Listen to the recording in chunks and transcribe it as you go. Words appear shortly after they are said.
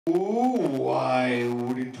Why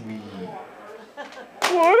wouldn't we?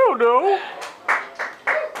 Well, I don't know.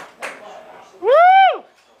 Woo!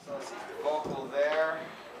 So let's see the vocal there.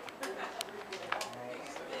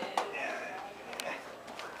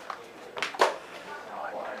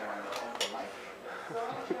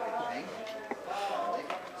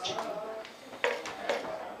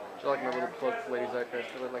 Do you like my little plug for Lady Zeitgeist?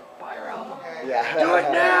 They're like, buy her album. Yeah. Do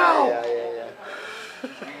it now! Yeah.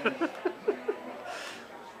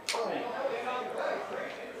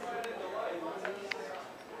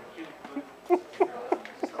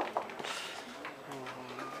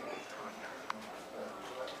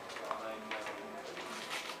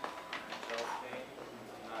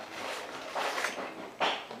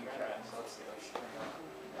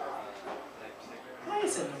 Why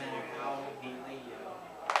is it no matter how neatly you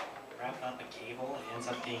wrap up a cable, it ends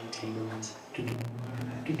up being tangled?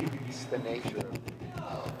 It's the nature of it.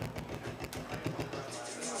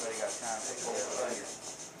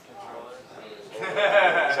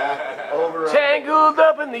 Over. Tangled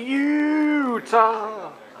up in the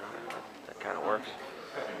Utah. That kind of works.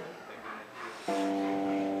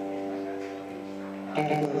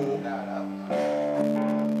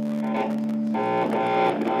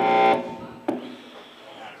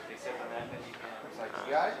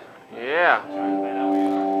 Yeah.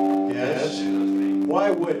 Yes.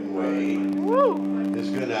 Why wouldn't we? Woo! It's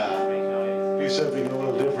gonna do something a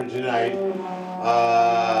little different tonight.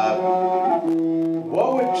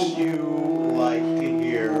 What would you like to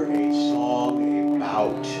hear a song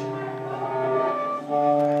about?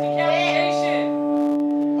 Decapitation!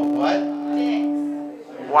 A what?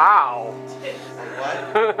 Dicks. Wow. A what?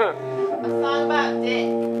 A song about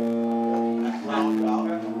dicks.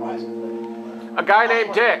 A guy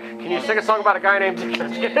named Dick. Can you sing a song about a guy named Dick?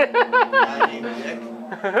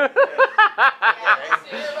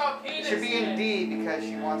 It should be in D because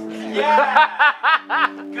she wants to sing. Yeah!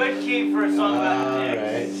 Good key for a song about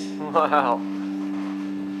dicks. Wow.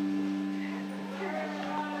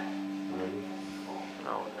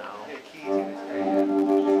 Oh no.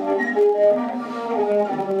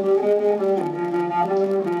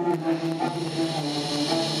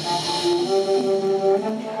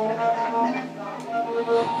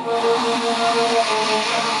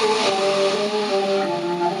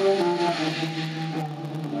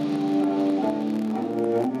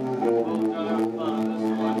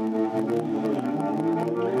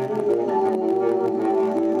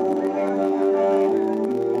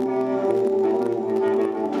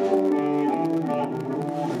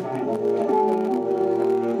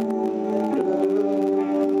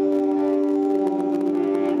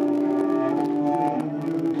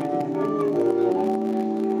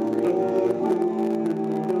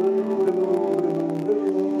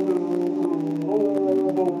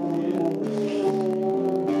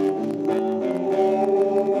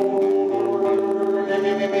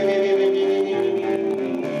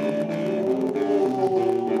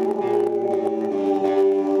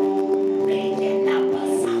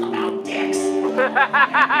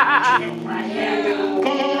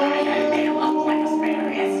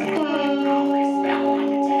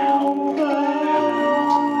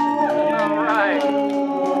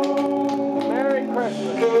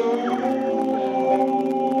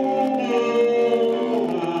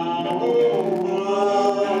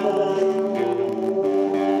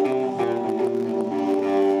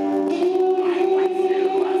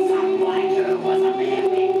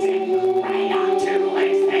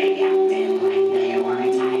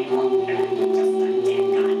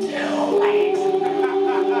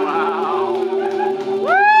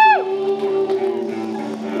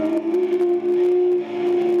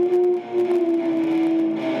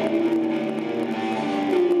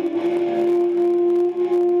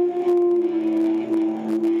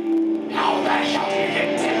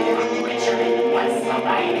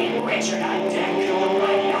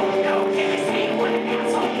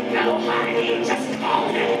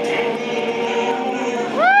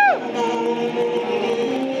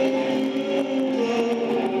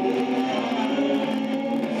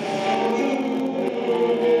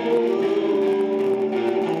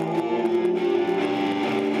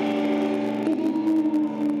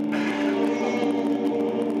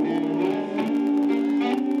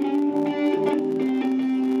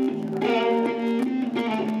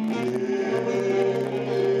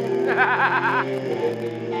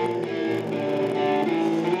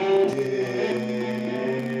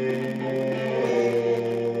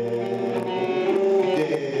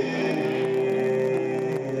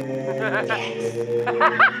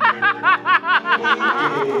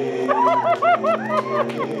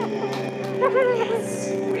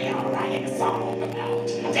 Yes, we are writing a song about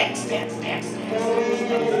Dicks.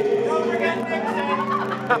 Don't forget Nixon.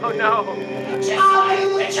 Oh no. Just like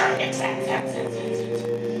Richard Nixon.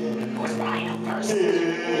 Who was buying up first. The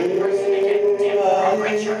person to get Dick from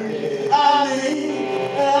Richard.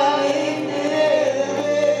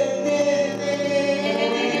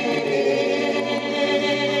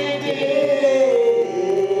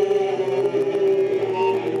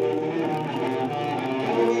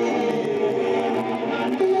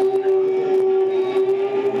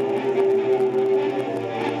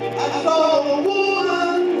 I saw a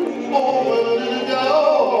woman open the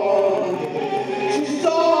door. She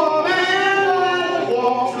saw a man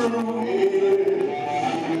walk through it.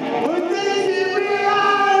 But then she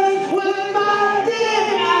realized when my dear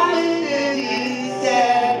alley is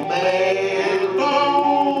that man gone.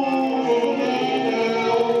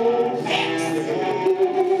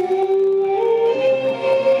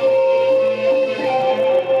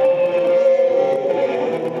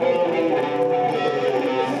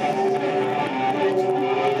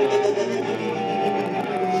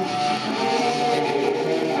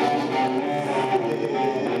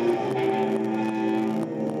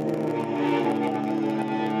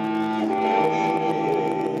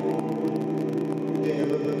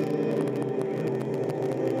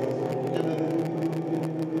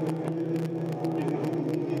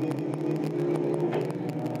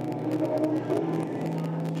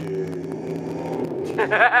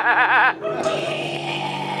 Ha